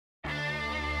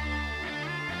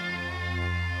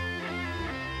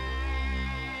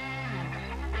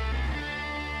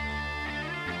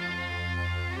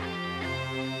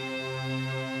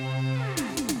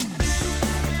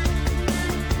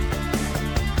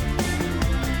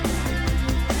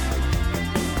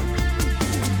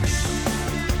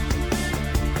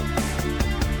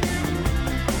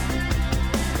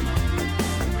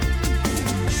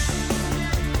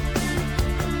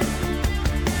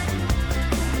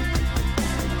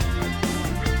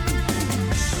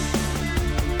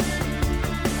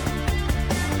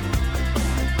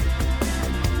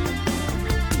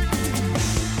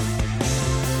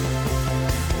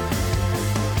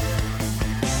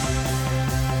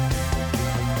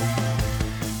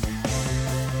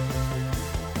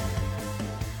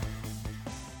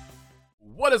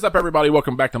What is up, everybody?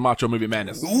 Welcome back to Macho Movie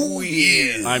Madness. Ooh,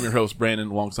 yeah. I'm your host, Brandon.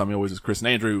 Alongside me always is Chris and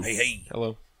Andrew. Hey.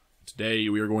 Hello. Today,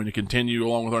 we are going to continue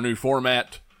along with our new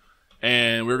format,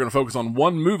 and we're going to focus on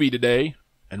one movie today,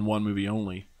 and one movie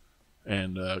only.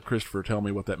 And, Christopher, tell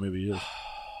me what that movie is.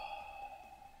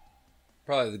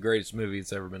 Probably the greatest movie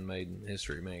that's ever been made in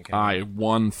history of mankind. I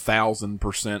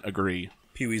 1000% agree.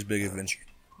 Pee-wee's Big Adventure.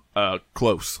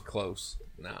 Close. Close.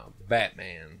 No,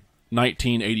 Batman.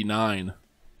 1989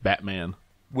 Batman.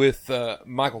 With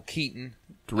Michael Keaton.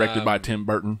 Directed by Tim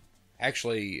Burton.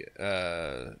 Actually,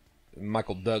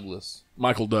 Michael Douglas.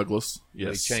 Michael Douglas,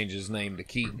 yes. He changed his name to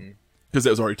Keaton Because that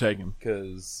was already taken.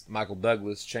 because Michael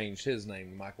Douglas changed his name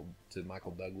to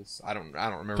Michael Douglas. I don't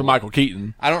remember. To Michael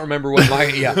Keaton. I don't remember what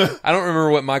I don't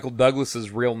remember what Michael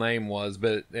Douglas's real name was,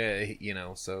 but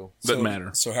so Doesn't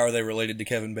matter. So how are they related to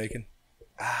Kevin Bacon?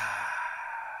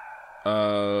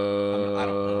 I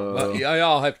don't know. But,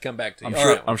 I'll have to come back to you.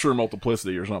 I'm sure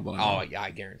multiplicity or something. Oh yeah, I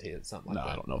guarantee it's something like No,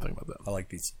 that. I don't know anything about that. I like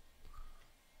pizza.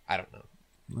 I don't know.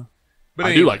 No. But I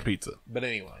anyway, do like pizza. But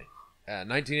anyway, Touch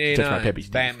my 1989 peppy,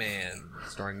 Steve. Batman,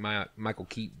 starring Michael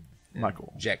Keaton, and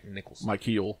Michael. Jack Nicholson. Mike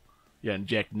Heel. Yeah, and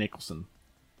Jack Nicholson.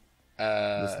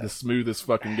 Uh, The smoothest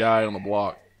fucking guy on the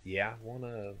block. yeah,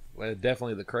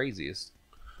 definitely the craziest.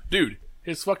 Dude,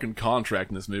 his fucking contract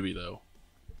in this movie, though.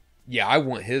 Yeah, I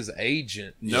want his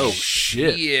agent. No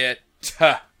shit. Yeah.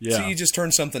 Yeah. So you just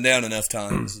turn something down enough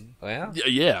times. Well,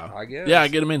 Yeah. I guess. Yeah, I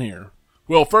get him in here.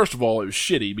 Well, first of all, it was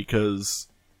shitty because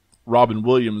Robin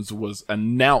Williams was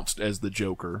announced as the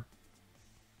Joker,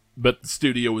 but the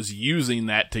studio was using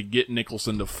that to get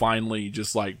Nicholson to finally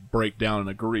just like break down and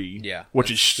agree. Yeah, which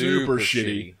that's is super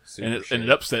shitty. And it shitty.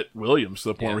 upset Williams to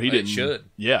the point Yeah, where he it didn't. should.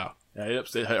 Yeah, it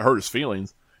hurt his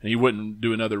feelings, and he wouldn't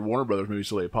do another Warner Brothers movie,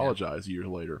 so they apologized years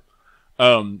later.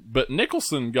 But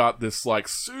Nicholson got this like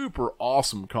super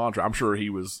awesome contract. I'm sure he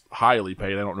was highly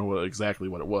paid. I don't know exactly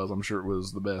what it was. I'm sure it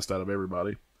was the best out of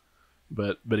everybody.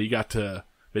 But he got to.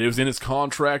 But it was in his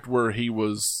contract where he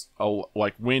was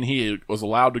like when he was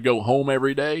allowed to go home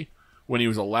every day, when he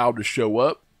was allowed to show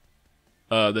up,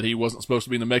 that he wasn't supposed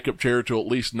to be in the makeup chair till at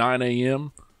least 9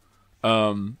 a.m.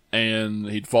 And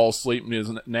he'd fall asleep in his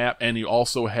nap, and he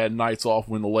also had nights off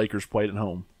when the Lakers played at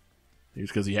home.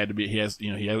 Because he had to be, he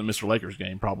hasn't missed a Lakers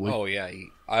game probably. Oh yeah,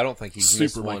 I don't think he's Super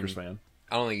missed Lakers one. fan.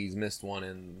 I don't think he's missed one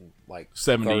in like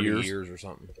 70 30 years. or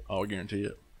something. I'll guarantee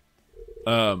it.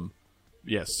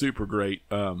 Yeah, super great.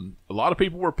 A lot of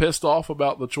people were pissed off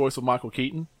about the choice of Michael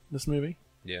Keaton in this movie.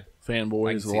 Yeah,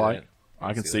 Fanboys see alike. that.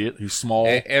 I can see see that. it. He's small.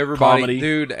 Everybody, comedy.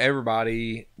 dude,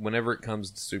 everybody. Whenever it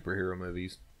comes to superhero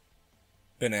movies,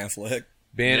 Ben Affleck.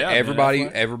 Yeah, everybody,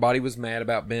 Ben Affleck. everybody was mad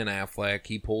about Ben Affleck.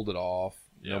 He pulled it off.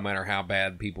 Yeah. No matter how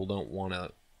bad people don't want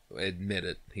to admit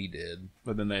it, he did.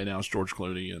 But then they announced George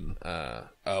Clooney and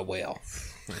Well,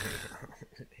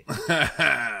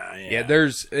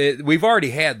 yeah. we've already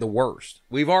had the worst.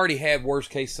 We've already had worst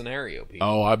case scenario people.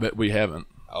 Oh, I bet we haven't.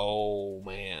 Oh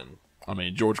man. I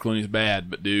mean, George Clooney's bad,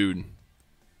 but dude,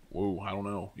 whoa, I don't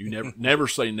know. You never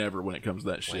say never when it comes to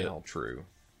that shit. Well, true.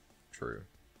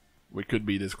 We could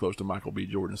be this close to Michael B.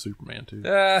 Jordan and Superman too.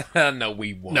 No,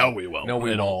 we won't. No, we won't. No,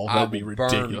 we At won't. all. I That'd be will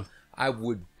ridiculous. I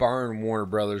would burn Warner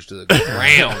Brothers to the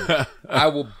ground. I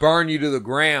will burn you to the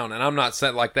ground, and I'm not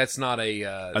saying like that's not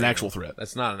An actual threat.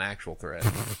 That's not an actual threat.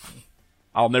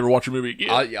 I'll never watch a movie again.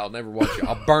 I'll never watch you.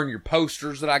 I'll burn your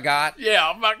posters that I got.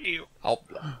 Yeah, fuck you.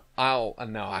 No,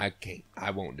 I can't.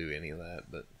 I won't do any of that.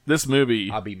 But This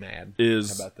movie I'll be mad.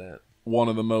 is How about that? one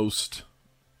of the most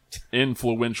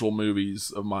influential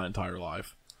movies of my entire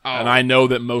life. Oh. And I know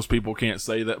that most people can't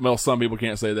say that. Well, some people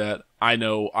can't say that. I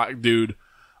know.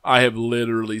 I have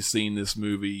literally seen this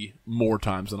movie more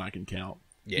times than I can count.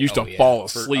 Yeah, Used to yeah. fall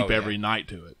asleep Yeah. every night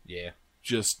to it. Yeah,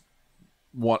 Just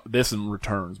this and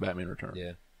Batman Returns.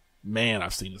 yeah. Man,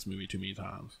 I've seen this movie too many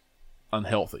times.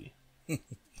 Unhealthy.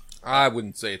 I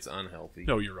wouldn't say it's unhealthy.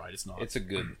 No, you're right. It's not.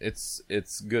 It's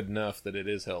it's good enough that it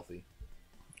is healthy.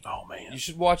 Oh man, You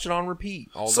should watch it on repeat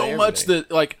all day. so every much day.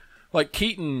 that like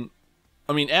Keaton.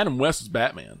 I mean, Adam West was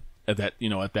Batman at that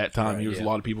time. Right, He was yeah. a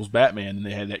lot of people's Batman, and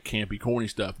they had that campy, corny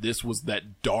stuff. This was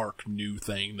that dark new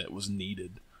thing that was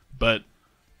needed. But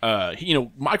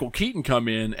Michael Keaton come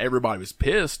in, everybody was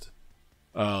pissed.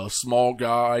 Small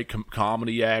guy,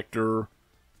 comedy actor,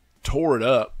 tore it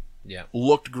up. Yeah.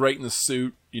 Looked great in the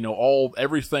suit.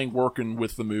 Everything working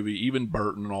with the movie. Even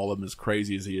Burton and all of them, as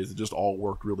crazy as he is, it just all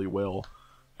worked really well.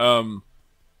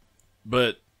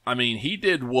 But I mean, he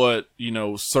did what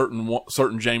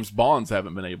certain James Bonds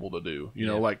haven't been able to do.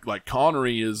 Like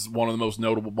Connery is one of the most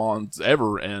notable Bonds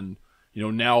ever, and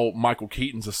now Michael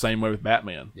Keaton's the same way with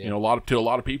Batman. Yeah. To a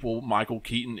lot of people, Michael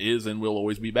Keaton is and will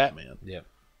always be Batman. Yeah.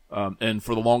 And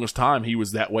for the longest time, he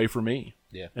was that way for me.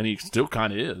 Yeah. And he still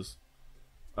kind of is.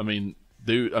 I mean,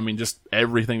 dude, just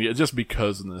everything, just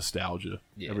because of the nostalgia,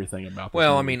 everything about this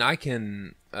Well, I movie. mean, I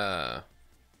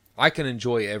can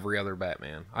enjoy every other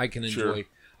Batman. I can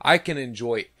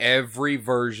enjoy every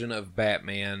version of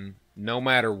Batman, no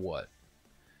matter what.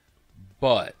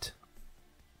 But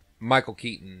Michael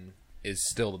Keaton is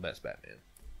still the best Batman.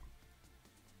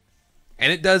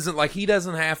 And it doesn't, he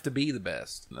doesn't have to be the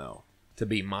best No. to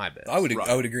be my best. I would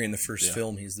agree. In the first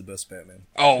film, he's the best Batman.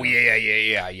 Oh,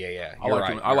 yeah.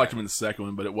 I liked him in the second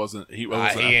one, but it wasn't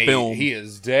a film. He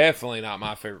is definitely not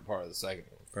my favorite part of the second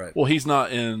one. Right. Well, he's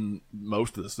not in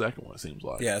most of the second one, it seems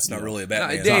like. Yeah, it's not really a No,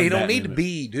 Batman. you don't Batman need to movie.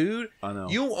 be, dude. I know.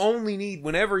 You only need,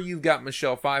 whenever you've got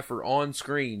Michelle Pfeiffer on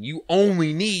screen, you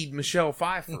only need Michelle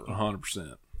Pfeiffer.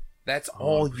 100%. That's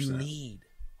all you 100%. need.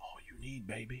 All you need,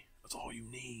 baby. That's all you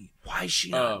need. Why is she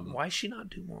not? Why is she not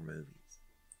do more movies?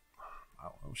 I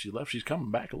don't know. She left. She's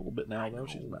coming back a little bit now, though.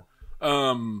 She's back.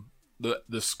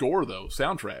 The score, though,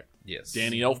 soundtrack. Yes,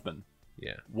 Danny Elfman.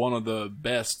 Yeah, One of the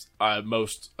best,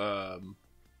 most...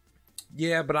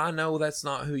 yeah, but I know that's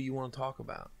not who you want to talk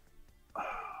about.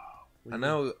 I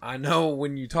know.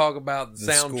 When you talk about the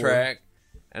soundtrack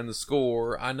and the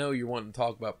score, I know you're wanting to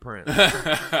talk about Prince,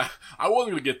 I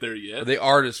wasn't going to get there yet. the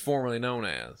artist formerly known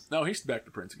as. No, he's back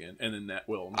to Prince again. And then that,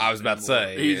 well... I was about to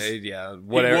say, He's,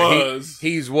 whatever. was.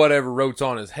 He's whatever wrote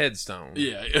on his headstone.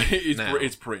 Yeah, it's, Now.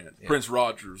 it's Prince. Yeah. Prince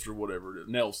Rogers or whatever it is.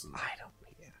 Nelson. I don't.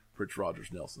 Yeah. Prince Rogers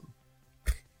Nelson.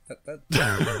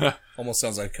 That almost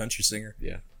sounds like a country singer.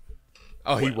 Yeah.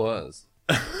 Oh, he was.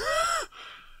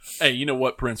 Hey, you know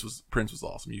what? Prince was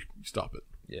awesome. You stop it.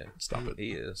 Yeah. Stop it.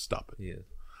 He is. Stop it. He is.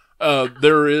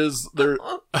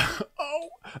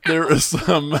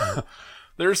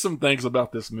 There's some things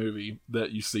about this movie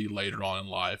that you see later on in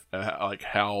life, like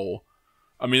how,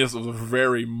 this was a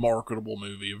very marketable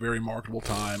movie, a very marketable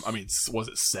time. Was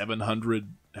it 700?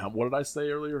 What did I say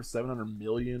earlier? 700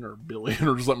 million or billion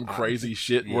or something crazy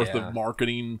shit worth of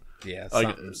marketing. Yeah, Like,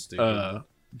 something stupid.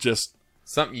 just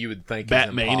Something you would think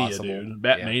Batmania, is impossible. dude.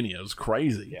 Batmania was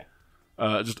crazy.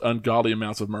 Yeah. Just ungodly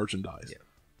amounts of merchandise.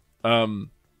 Yeah.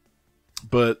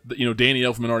 But Danny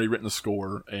Elfman already written the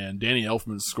score, and Danny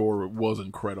Elfman's score was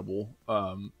incredible.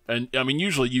 And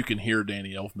usually you can hear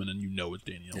Danny Elfman and you know it's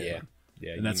Danny Elfman. Yeah.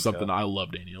 Yeah. And that's something I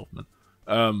love, Danny Elfman.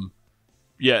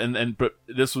 Yeah, but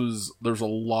there's a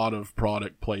lot of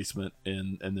product placement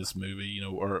in this movie,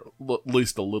 or at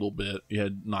least a little bit. You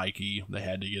had Nike; they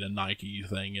had to get a Nike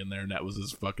thing in there, and that was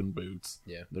his fucking boots.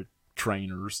 Yeah, the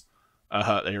trainers,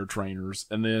 Air trainers,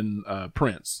 and then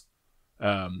Prince.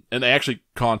 And they actually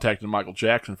contacted Michael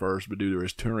Jackson first, but due to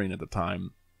his touring at the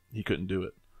time, he couldn't do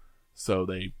it. So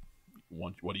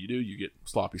what do? You get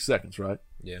sloppy seconds, right?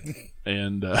 Yeah.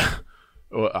 And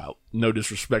no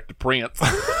disrespect to Prince,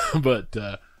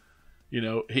 but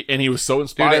he was so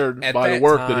inspired at by the that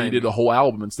work that he time- did a whole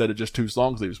album instead of just 2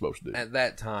 songs that he was supposed to do. At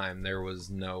that time, there's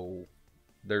no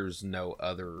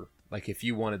other. Like, if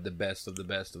you wanted the best of the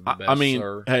best of the best,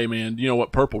 sir, hey man, you know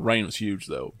what? Purple Rain was huge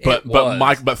though, It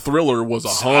was. but Thriller was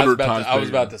 100 times. I was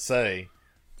bigger. about to say,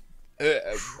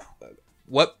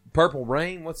 what Purple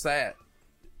Rain? What's that?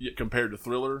 Yeah, compared to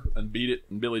Thriller and Beat It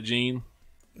and Billie Jean,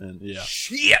 and yeah,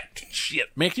 Shit.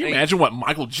 man, can you imagine what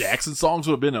Michael Jackson songs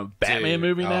would have been in a Batman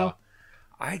Dude, movie now?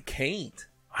 I can't.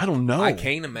 I don't know. I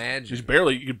can't imagine. You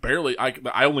could barely.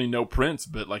 I only know Prince,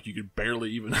 but I could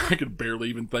barely even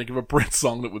think of a Prince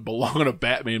song that would belong in a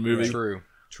Batman movie.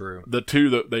 True. The 2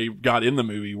 that they got in the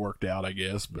movie worked out, I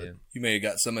guess. But Yeah. You may have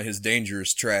got some of his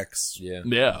dangerous tracks. Yeah.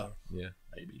 yeah,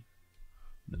 Maybe.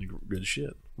 then good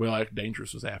shit. Well,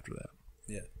 Dangerous was after that.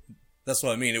 Yeah. That's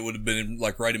what I mean. It would have been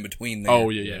right in between there. Oh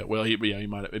yeah. Well, he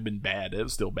might have been bad. It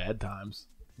was still bad times.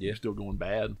 Yeah. You're still going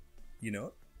bad. You know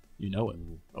it? You know it.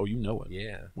 Oh, you know it.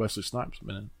 Yeah. Wesley Snipes,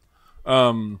 man.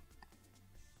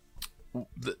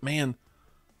 Man,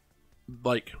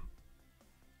 like,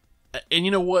 and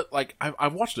you know what? Like, I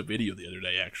watched a video the other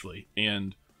day actually,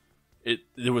 and it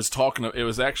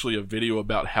was actually a video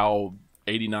about how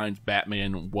 89's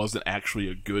Batman wasn't actually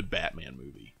a good Batman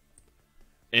movie,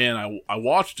 and I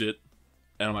watched it,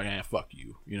 and I'm like, fuck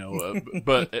you,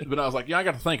 but I was like, yeah, I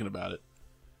got to thinking about it.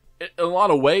 In a lot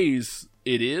of ways,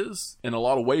 it is. In a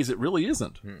lot of ways, it really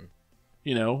isn't.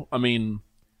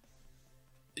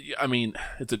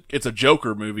 It's a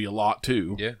Joker movie a lot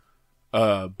too. Yeah.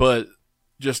 But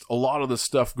just a lot of the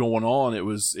stuff going on, it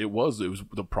was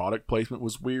the product placement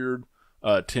was weird.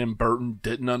 Tim Burton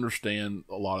didn't understand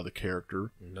a lot of the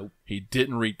character. Nope. He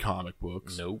didn't read comic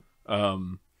books. Nope.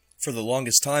 For the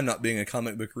longest time, not being a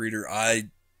comic book reader, I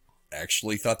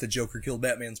actually thought the Joker killed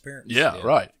Batman's parents. Yeah,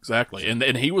 right, exactly. And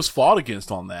he was fought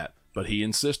against on that. but he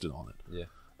insisted on it.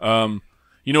 Yeah.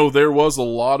 You know, there was a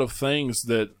lot of things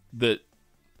that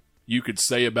you could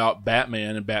say about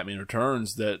Batman and Batman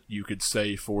Returns that you could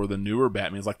say for the newer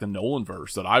Batmans, like the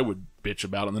Nolanverse, that I would bitch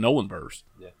about in the Nolanverse.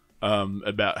 Yeah.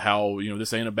 About how, you know,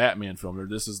 this ain't a Batman film, or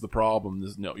this is the problem.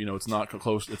 This, no, you know, it's not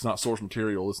close, it's not source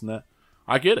material, this and that.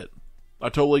 I get it. I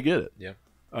totally get it. Yeah.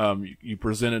 You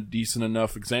presented decent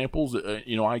enough examples.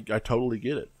 You know, I totally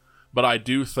get it. But I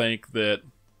do think that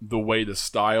the way the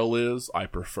style is, I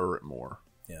prefer it more.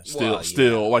 Yeah.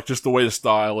 Still, like just the way the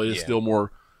style is, Yeah. still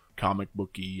more comic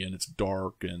booky, and it's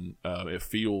dark, and it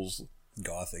feels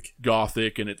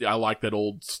Gothic, and I like that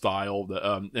old style.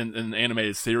 And the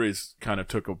animated series kind of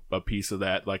took a piece of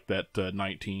that, like that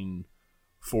 1940s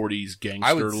gangster.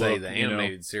 I would say look, the you know?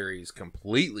 animated series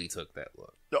completely took that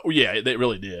look. Oh yeah, they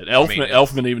really did. mean,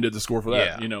 Elfman even did the score for that.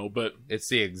 Yeah. You know, but It's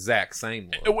the exact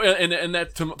same look. and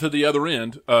that to the other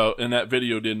end, and that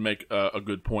video did make a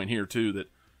good point here too, that,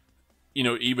 you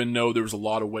know, even though there was a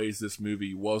lot of ways this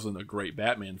movie wasn't a great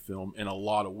Batman film, in a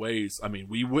lot of ways, I mean,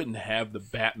 we wouldn't have the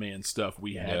Batman stuff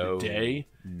we have today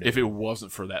if it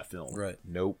wasn't for that film. right?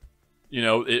 Nope. You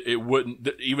know, it wouldn't,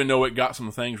 even though it got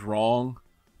some things wrong,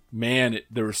 man,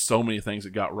 there were so many things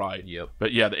it got right. Yep.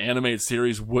 But yeah, the animated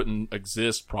series wouldn't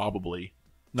exist probably.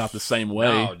 Not the same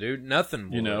way. No, dude, nothing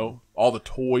would. You know, all the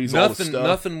toys, all the Nothing, stuff.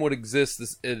 nothing would exist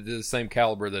at the same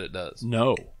caliber that it does.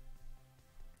 No.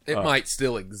 It might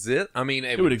still exist. I mean,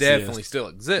 it would would definitely exist. still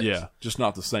exist. Yeah, just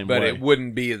not the same But way. it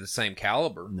wouldn't be of the same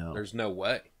caliber. No. There's no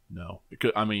way. No.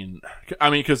 I mean,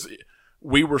 because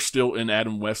we were still in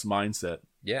Adam West's mindset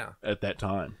Yeah. at that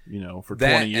time, you know, for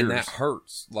That 20 years. and that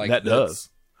hurts. Like that that's- does.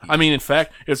 I mean, in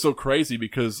fact, it's so crazy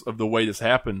because of the way this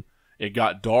happened. It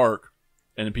got dark,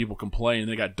 and then people complained.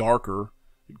 They got darker.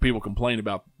 People complained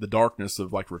about the darkness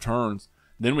of like Returns.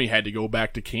 Then we had to go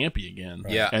back to campy again.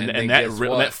 Yeah, and then that guess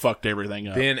what? that fucked everything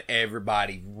up. Then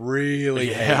everybody really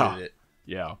Yeah. hated it.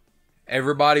 Yeah,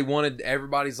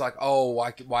 Everybody's like, oh,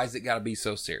 why is it got to be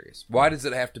so serious? Why does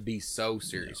it have to be so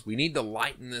serious? We need to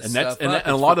lighten this And that's- stuff and up. that-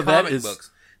 and a It's lot for of that comic is-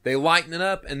 books. They lighten it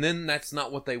up, and then that's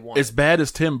not what they want. as bad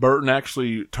as Tim Burton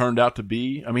actually turned out to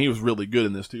be. I mean, he was really good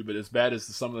in this too. But as bad as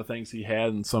some of the things he had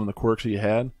and some of the quirks he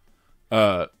had,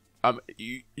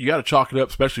 you got to chalk it up.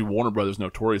 Especially Warner Brothers,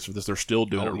 notorious for this. They're still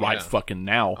doing it right yeah. fucking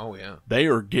now. Oh yeah, They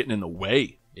are getting in the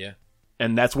way. yeah.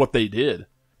 And that's what they did.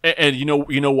 And you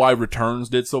know why Returns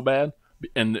did so bad,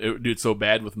 and it did so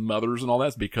bad with mothers and all that?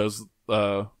 It's because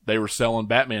they were selling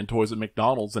Batman toys at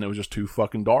McDonald's, and it was just too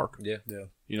fucking dark. Yeah.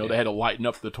 You know, they had to lighten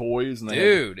up the toys, and they had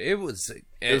Dude, it was a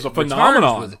Returns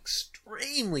phenomenon. was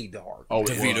extremely dark. Oh, it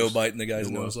DeVito was. biting the guy's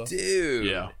It nose was. off. Dude.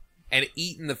 Yeah. And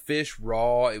eating the fish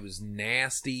raw, it was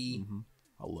nasty.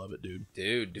 I love it, dude.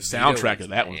 Dude, The DeVito soundtrack was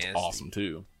of that one's nasty. awesome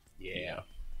too. Yeah.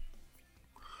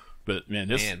 But man,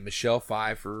 this Man, Michelle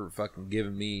Pfeiffer fucking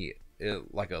giving me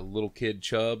like a little kid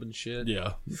chub and shit.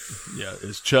 yeah,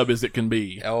 as chub as it can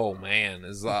be. Oh man,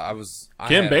 I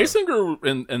Kim had a-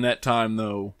 Basinger in that time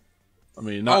though. I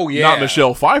mean, not, Oh, yeah. not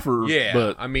Michelle Pfeiffer. Yeah,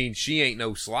 but I mean, she ain't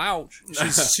no slouch.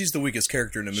 She's the weakest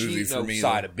character in the She movie ain't for no me.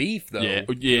 side though. of beef though. yeah, You know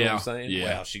what yeah, I'm saying? yeah.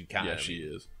 Well, she kind of she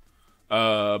is.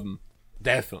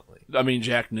 definitely. I mean,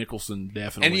 Jack Nicholson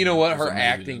definitely. And you know what? was Her amazing.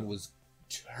 acting was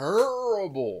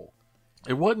terrible.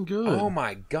 It wasn't good. Oh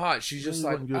my god, she's just Really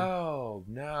like, wasn't good. oh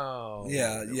no.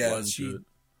 Yeah, It yeah. wasn't She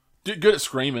good. Good at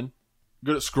screaming.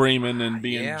 Good at screaming and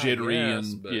being Yeah, jittery yes,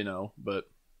 and but- you know, but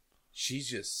She's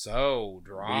just so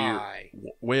dry.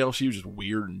 weird. Well, she was just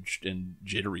weird and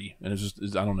jittery, and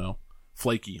I don't know,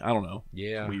 flaky. I don't know.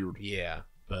 Yeah. Weird. Yeah.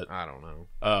 But I don't know.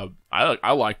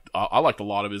 I liked a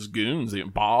lot of his goons.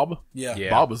 Bob. yeah.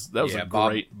 Yeah. Bob was a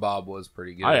Bob, great. Bob was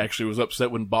pretty good. I actually was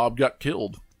upset when Bob got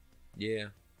killed. Yeah.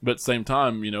 But at the same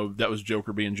time, you know, that was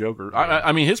Joker being Joker.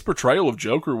 I mean, his portrayal of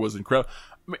Joker was incredible.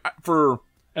 I mean,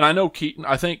 and I know Keaton,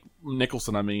 I think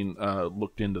Nicholson,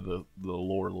 looked into the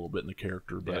lore a little bit in the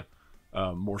character, but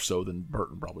more so than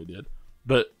Burton probably did.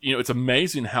 But, you know, it's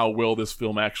amazing how well this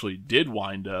film actually did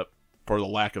wind up for the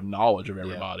lack of knowledge of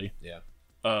everybody. Yeah.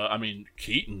 I mean,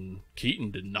 Keaton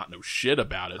did not know shit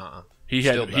about it. He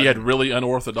Still had really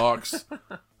unorthodox.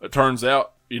 It turns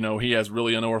out, you know, he has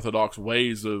really unorthodox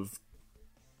ways of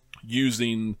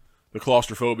using the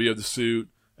claustrophobia of the suit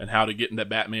and how to get in that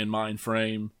Batman mind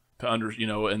frame to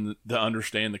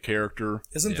understand the character.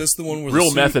 Isn't this the one where Real the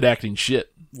suit, method acting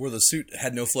shit. where the suit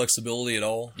had no flexibility at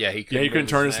all? Yeah, he Yeah, couldn't, he couldn't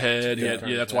turn his head. He Yeah, couldn't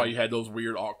turn that's his why head. you had those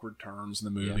weird, awkward turns in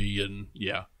the movie. And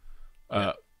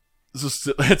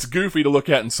it's goofy to look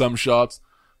at in some shots,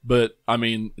 but I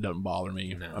mean, it doesn't bother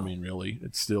me. No. I mean, really,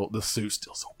 it's still the suit's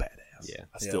still so badass.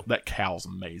 Yeah. That cow's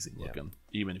amazing looking,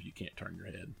 even if you can't turn your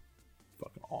head.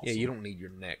 Fucking awesome. Yeah, you don't need your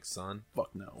neck, son. Fuck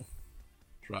no.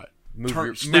 That's right.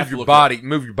 snap your look body,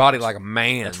 move your body like a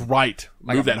man. That's right.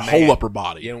 Like Move a that man. whole upper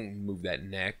body. You don't move that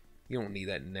neck. You don't need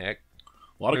that neck.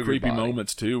 A lot of Move your creepy body.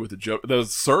 moments too with the joke. The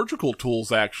surgical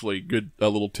tools, actually, a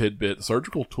little tidbit. The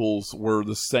surgical tools were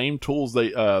the same tools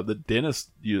the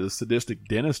dentist, the sadistic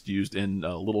dentist used in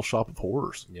Little Shop of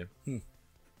Horrors. Yeah.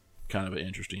 Kind of an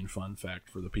interesting fun fact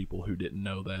for the people who didn't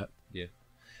know that. Yeah.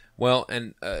 Well,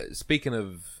 and speaking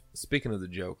of the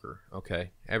Joker,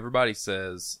 okay, everybody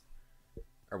says,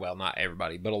 or well, not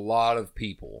everybody, but a lot of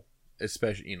people,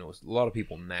 especially a lot of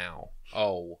people now.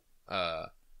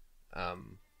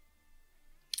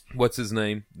 What's his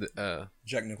name?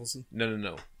 Jack Nicholson.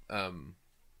 No.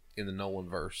 In the Nolan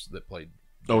verse that played.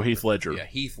 Heath Ledger. Yeah,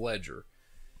 Heath Ledger.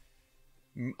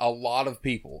 A lot of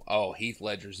people. Oh, Heath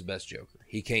Ledger's the best Joker.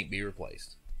 He can't be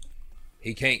replaced.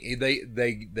 He can't.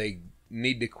 They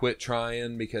need to quit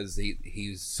trying because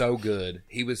he's so good.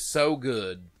 He was so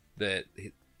good that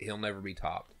he'll never be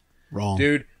topped. Wrong,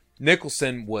 Dude,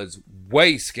 Nicholson was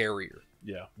way scarier.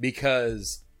 Yeah,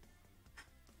 because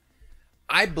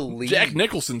I believe Jack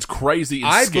Nicholson's crazy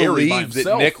and I scary by believe that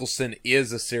himself. Nicholson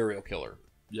is a serial killer.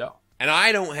 Yeah. And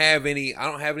I don't have any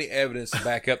evidence to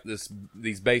back up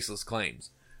these baseless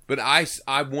claims. But I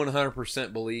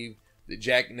 100% believe that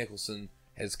Jack Nicholson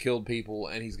has killed people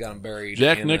and he's got them buried.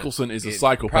 Jack Nicholson is a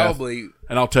psychopath, probably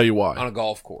and I'll tell you why. on a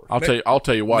golf course. I'll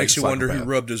tell you why. Makes he's you a wonder who psychopath.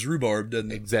 rubbed his rhubarb,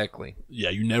 doesn't it? Exactly. Yeah,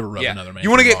 you never rub Yeah. another man.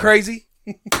 You want to get involved. crazy?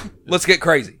 Let's get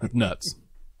crazy. Nuts.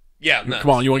 Yeah, nuts.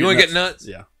 Come on, you want to get nuts?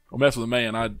 Yeah. I'll mess with a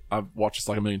man. I've watched this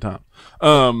like a million times.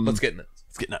 Let's get nuts.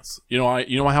 Let's get nuts. You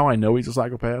know how I know he's a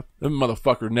psychopath? That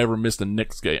motherfucker never missed a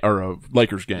Knicks game or a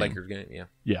Lakers game. Lakers game, yeah.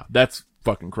 Yeah, that's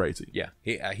fucking crazy. Yeah,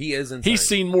 he is insane. He's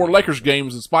seen more Lakers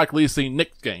games than Spike Lee's seen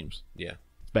Knicks games. Yeah.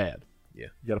 It's bad. Yeah.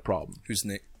 You got a problem. Who's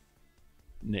Nick?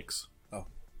 Knicks. Oh,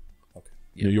 okay.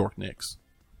 Yeah. New York Knicks.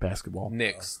 Basketball.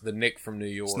 Knicks. The Nick from New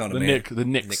York. It's not a The man. The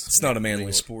Knicks. It's not a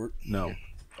manly sport. No.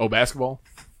 Oh, basketball?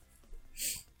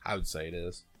 I would say it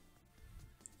is.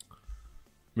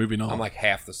 Moving on. I'm like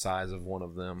half the size of one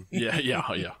of them. yeah,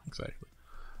 exactly.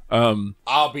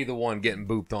 I'll be the one getting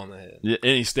booped on the head. Yeah,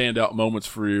 any standout moments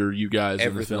for you guys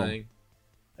in the film?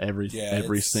 Everything.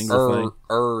 Every it's single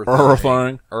thing.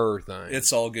 Thing. Thing.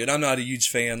 It's all good. I'm not a huge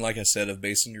fan, like I said, of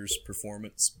Basinger's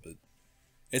performance, but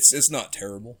it's not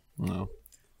terrible. No.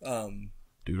 Um,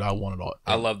 Dude, I wanted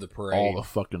I love the parade. all the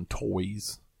fucking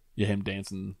toys. Yeah, him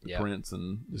dancing the Yeah. Prince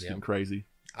and just Yeah. getting crazy.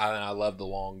 I love the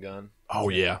long gun. Oh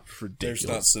yeah, there's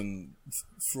not ridiculous. some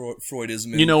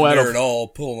Freudism in You know, out there of- at all.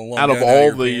 Pulling a long Out of gun all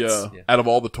your the pants. Yeah. out of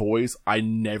all the toys, I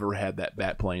never had that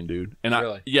bat plane, dude. And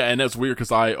Really? and that's weird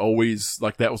because I always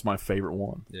that was my favorite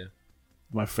one. Yeah.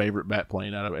 My favorite bat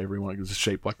plane out of everyone. It was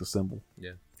shaped like the symbol.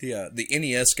 The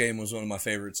NES game was one of my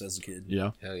favorites as a kid.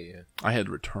 Yeah, Hell yeah. I had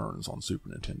Returns on Super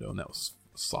Nintendo, and that was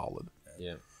solid.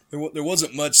 Yeah. There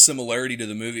wasn't much similarity to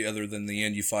the movie other than the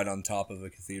end you fight on top of a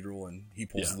cathedral and he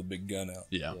pulls Yeah. the big gun out.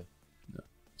 Yeah. Yeah.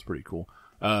 It's pretty cool.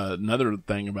 Another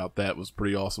thing about that was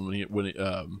pretty awesome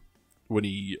when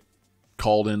he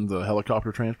called in the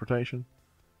helicopter transportation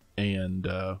and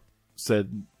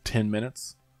said 10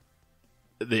 minutes.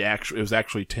 It was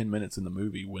actually 10 minutes in the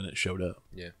movie when it showed up.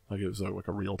 Yeah. Like it was like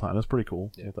a real time. That's pretty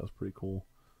cool. Yeah. I thought that was pretty cool.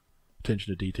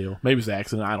 Attention to detail. Maybe it's an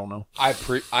accident. I don't know. I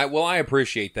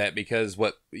appreciate that because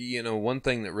one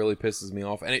thing that really pisses me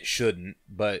off, and it shouldn't,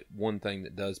 but one thing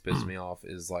that does piss me off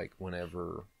is like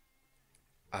whenever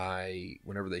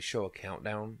they show a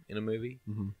countdown in a movie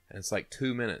Mhm. and it's like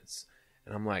 2 minutes,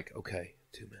 and I'm like, okay,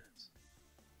 2 minutes,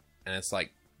 and it's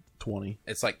like 20.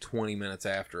 20 minutes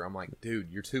after. I'm like, dude,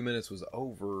 your 2 minutes was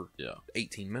over Yeah.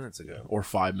 18 minutes ago. Or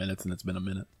 5 minutes and it's been a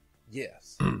minute.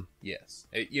 Yes, yes.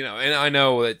 And I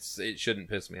know it shouldn't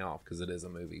piss me off because it is a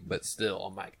movie, but still,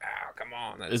 I'm like, oh, come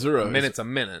on. That's Is there a minute's a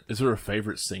minute? Is there a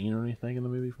favorite scene or anything in the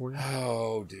movie for you?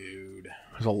 Oh, dude.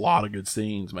 There's a lot of good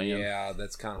scenes, man. Yeah,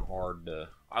 that's kind of hard to.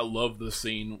 I love the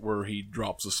scene where he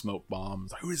drops a smoke bomb.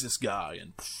 It's like, who is this guy?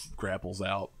 And grapples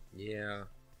out. Yeah.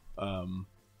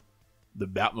 The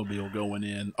Batmobile going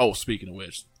in. Oh, speaking of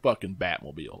which, fucking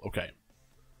Batmobile. Okay.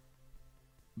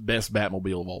 Best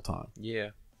Batmobile of all time,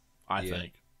 Yeah. I Yeah.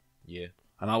 think. Yeah.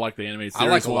 And I like the animated I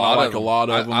series like a one. lot I like of them. a lot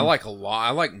of them. I like a lot. I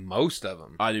like most of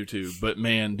them. I do too. But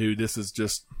man, dude, this is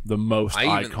just the most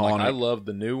I iconic. love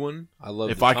the new one. I love.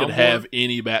 If the I could Tumbler. have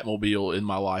any Batmobile in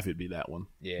my life, it'd be that one.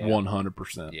 Yeah.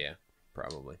 100%. Yeah.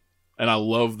 Probably. And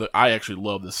I actually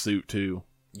love the suit too.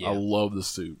 Yeah. I love the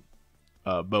suit.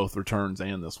 Both Returns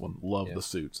and this one. Love Yeah. the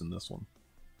suits in this one.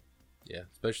 Yeah.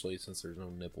 Especially since there's no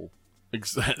nipple.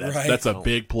 That's, Right. that's a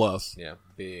big plus. Yeah.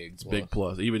 Big. It's a big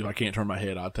plus. Even if I can't turn my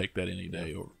head, I'll take that any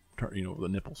day or the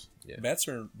nipples. Yeah. Bats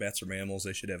are mammals.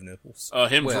 They should have nipples.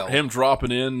 Him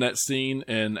dropping in that scene,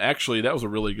 and actually that was a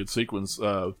really good sequence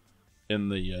in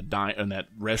the in that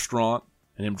restaurant,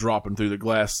 and him dropping through the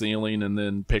glass ceiling and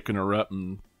then picking her up,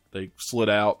 and they slid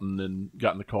out and then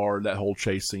got in the car. That whole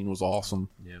chase scene was awesome.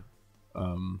 Yeah.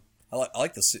 I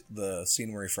like the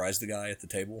scene where he fries the guy at the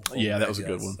table. Yeah, that was a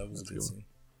good one. That was a good scene.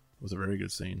 It was a very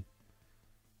good scene.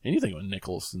 Anything with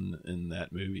Nicholson in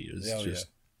that movie is just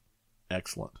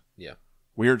excellent. Yeah.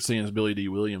 Weird seeing as Billy D.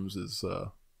 Williams is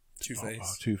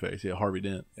Two-Face. Two-Face, yeah, Harvey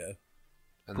Dent. Yeah.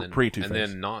 And then Pre-Two-Face. And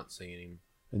then not seeing him.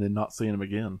 And then not seeing him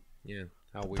again. Yeah.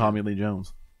 How weird. Tommy Lee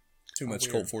Jones. Too much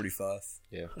Colt 45.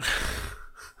 Yeah.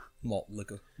 Malt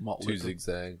liquor. Too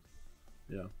zigzag.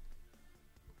 Yeah.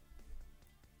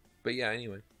 But yeah,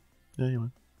 anyway. Yeah, anyway.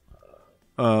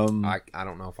 I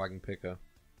don't know if I can pick a...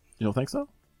 You don't think so?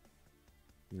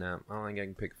 No, I don't think I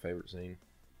can pick a favorite scene.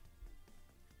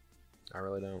 I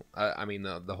really don't. I mean,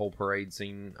 the whole parade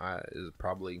scene is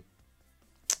probably...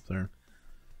 There.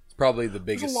 It's probably the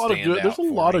biggest standout. There's a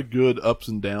lot of good ups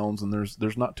and downs, and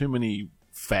there's not too many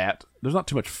fat. There's not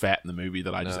too much fat in the movie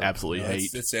that I just absolutely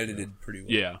hate. It's edited pretty well.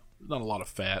 Yeah, not a lot of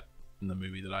fat in the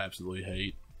movie that I absolutely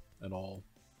hate at all.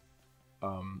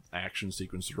 Action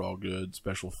sequences are all good.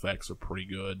 Special effects are pretty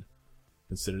good.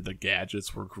 Considered the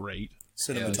gadgets were great.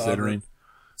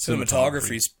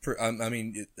 Cinematography's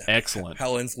excellent.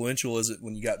 How influential is it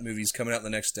when you got movies coming out in the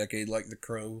next decade like The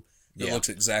Crow that looks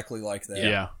exactly like that?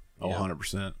 Yeah.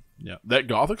 100%. Yeah. That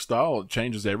Gothic style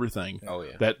changes everything. Oh,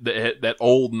 yeah. That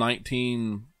old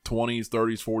 1920s,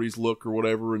 30s, 40s look or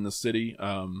whatever in the city,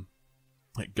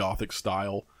 that Gothic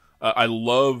style. I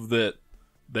love that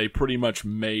they pretty much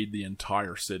made the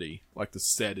entire city, like the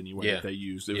set anyway, that they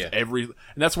used. It was and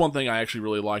that's one thing I actually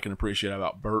really like and appreciate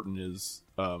about Burton is,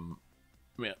 all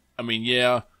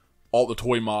the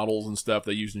toy models and stuff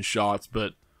they used in shots,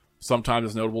 but sometimes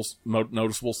it's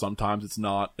noticeable, sometimes it's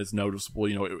not. It's noticeable,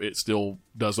 it still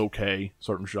does okay,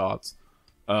 certain shots.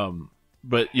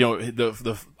 But,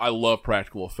 I love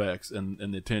practical effects and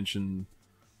the attention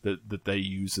that they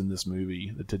use in this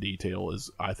movie to detail is,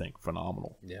 I think,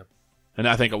 phenomenal. Yeah. And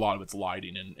I think a lot of it's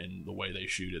lighting and the way they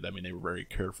shoot it. I mean, they were very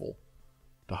careful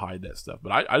to hide that stuff.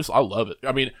 But I love it.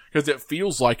 I mean, because it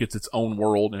feels like it's its own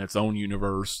world and its own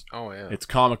universe. Oh, yeah. It's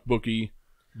comic booky,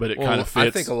 but it kind of fits. I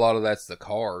think a lot of that's the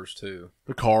cars, too.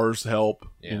 The cars help.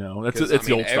 Yeah. It's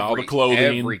the old style. The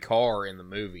clothing. Every car in the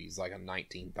movie is like a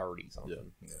 1930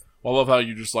 something. Yeah. Well, I love how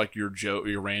you just like your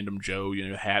random Joe,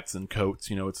 hats and coats.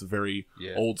 It's a very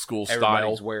old school style.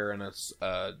 Everybody's wearing a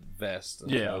vest.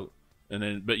 And a coat. And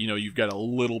then, but you've got a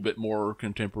little bit more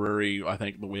contemporary. I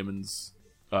think the women's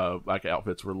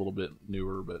outfits were a little bit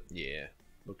newer, but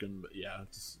looking. But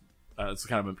it's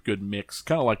kind of a good mix,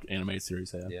 kind of like animated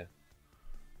series have. Yeah.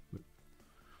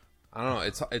 I don't know.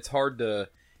 It's hard to.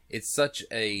 It's such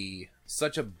a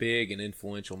big and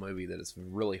influential movie that it's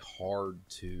really hard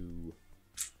to.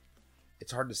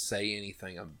 It's hard to say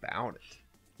anything about it.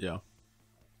 Yeah.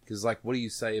 Because what do you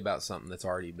say about something that's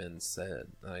already been said?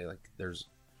 There's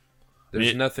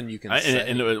nothing you can say.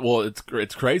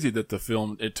 It's crazy that the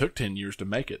film, it took 10 years to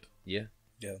make it. Yeah.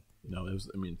 Yeah. It was,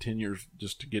 10 years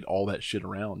just to get all that shit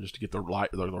around, just to get the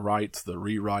rights, the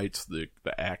rewrites, the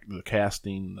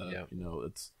casting,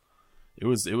 it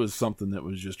was something that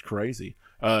was just crazy.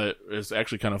 It's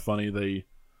actually kind of funny.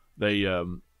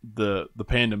 The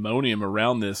pandemonium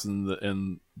around this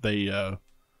and they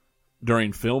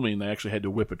during filming, they actually had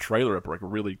to whip a trailer up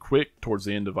really quick towards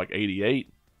the end of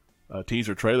 88.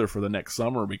 Teaser trailer for the next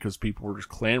summer because people were just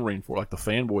clamoring for the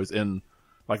fanboys, and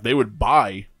they would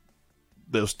buy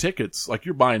those tickets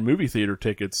you're buying movie theater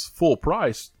tickets full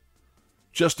price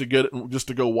just to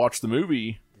go watch the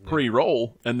movie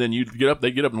pre-roll, and then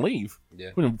they get up and leave.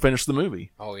 Yeah, we didn't finish the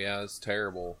movie. Oh yeah, it's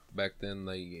terrible. Back then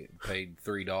they paid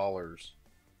 $3.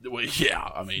 Well,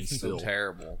 yeah, still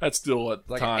terrible. That's still at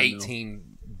the time, $18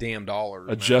 damn dollars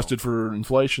adjusted for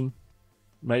inflation,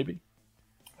 maybe.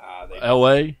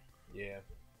 L.A. Yeah.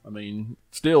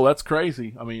 Still, that's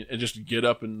crazy. And just get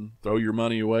up and throw your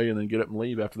money away and then get up and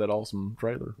leave after that awesome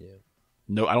trailer. Yeah.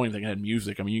 No, I don't even think it had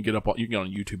music. You can get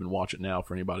on YouTube and watch it now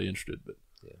for anybody interested, but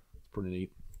it's pretty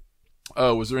neat.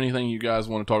 Oh, was there anything you guys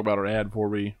want to talk about or add before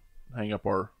we hang up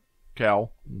our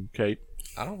Cal and Kate?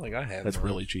 I don't think I have. That's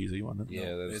really cheesy, wasn't it?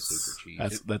 Yeah, that's super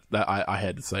cheesy. I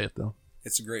had to say it, though.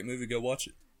 It's a great movie. Go watch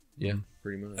it. Yeah,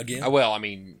 pretty much. Again?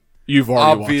 You've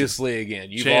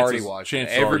already watched it.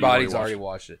 Everybody's already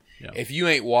watched it. Yeah. If you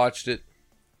ain't watched it,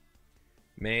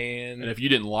 man. And if you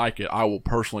didn't like it, I will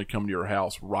personally come to your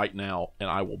house right now and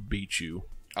I will beat you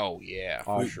Oh yeah,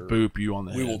 I'll for sure. boop you on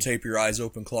the We head. will tape your eyes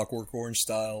open, Clockwork Orange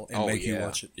style, and make you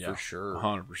watch it. for sure.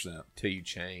 100%. Till you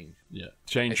change. Yeah,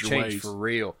 change It your changed ways. for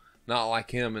real. Not like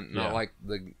him, and Yeah.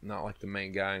 not like the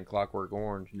main guy in Clockwork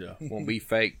Orange. Yeah. Won't be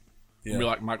fake. Yeah. Be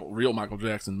like real Michael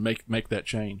Jackson. Make that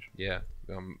change. Yeah,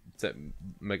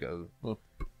 make a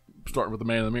Starting with the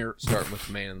man in the mirror. start with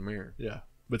the man in the mirror. Yeah,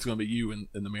 but it's going to be you in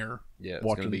the mirror. Yeah, it's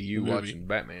watching gonna be you the movie. watching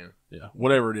Batman. Yeah,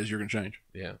 whatever it is, you're going to change.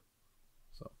 Yeah.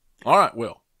 All right,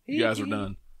 well, you guys are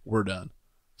done. We're done.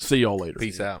 See y'all later.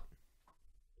 Peace out.